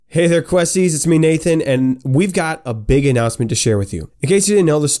Hey there, Questies. It's me, Nathan, and we've got a big announcement to share with you. In case you didn't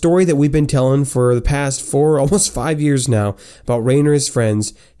know, the story that we've been telling for the past almost 5 years now about Rainer and his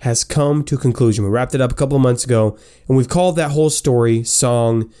friends has come to a conclusion. We wrapped it up a couple of months ago, and we've called that whole story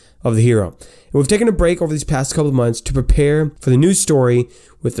Song of the Hero. And we've taken a break over these past couple of months to prepare for the new story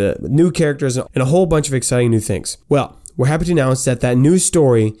with the new characters and a whole bunch of exciting new things. Well, we're happy to announce that new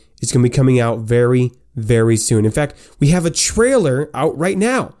story is going to be coming out very, very soon. In fact, we have a trailer out right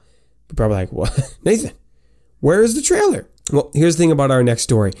now. You're probably like, what? Nathan, where is the trailer? Well, here's the thing about our next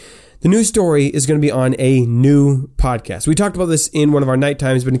story. The new story is going to be on a new podcast. We talked about this in one of our night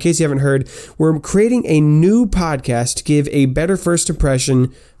times, but in case you haven't heard, we're creating a new podcast to give a better first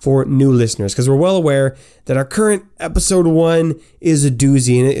impression for new listeners, because we're well aware that our current episode 1 is a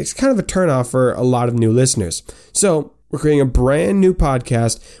doozy, and it's kind of a turnoff for a lot of new listeners. So we're creating a brand new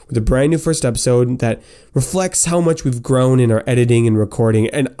podcast with a brand new first episode that reflects how much we've grown in our editing and recording,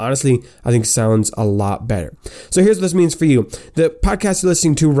 and honestly, I think sounds a lot better. So here's what this means for you. The podcast you're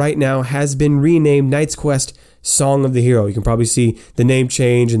listening to right now has been renamed Knight's Quest Song of the Hero. You can probably see the name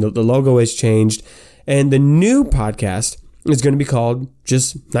change and the logo has changed. And the new podcast is going to be called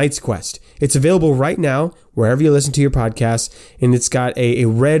just Knight's Quest. It's available right now wherever you listen to your podcasts, and it's got a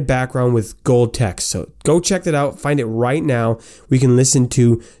red background with gold text. So go check that out. Find it right now. We can listen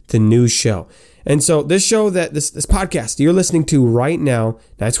to the new show. And so this show, this podcast you're listening to right now,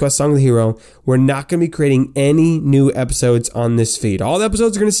 Knight's Quest Song of the Hero, we're not going to be creating any new episodes on this feed. All the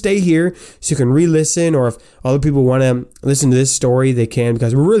episodes are going to stay here so you can re-listen, or if other people want to listen to this story, they can,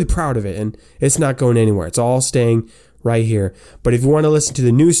 because we're really proud of it and it's not going anywhere. It's all staying right here. But if you want to listen to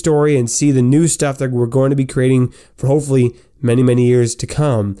the new story and see the new stuff that we're going to be creating for hopefully many, many years to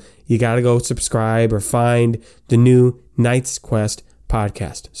come, you got to go subscribe or find the new Knight's Quest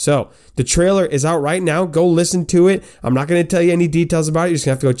podcast. So the trailer is out right now. Go listen to it. I'm not going to tell you any details about it. You're just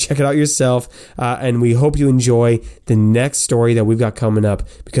going to have to go check it out yourself. And we hope you enjoy the next story that we've got coming up,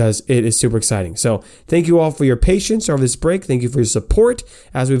 because it is super exciting. So thank you all for your patience over this break. Thank you for your support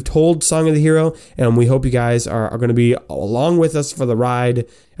as we've told Song of the Hero. And we hope you guys are going to be along with us for the ride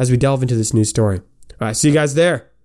as we delve into this new story. All right. See you guys there.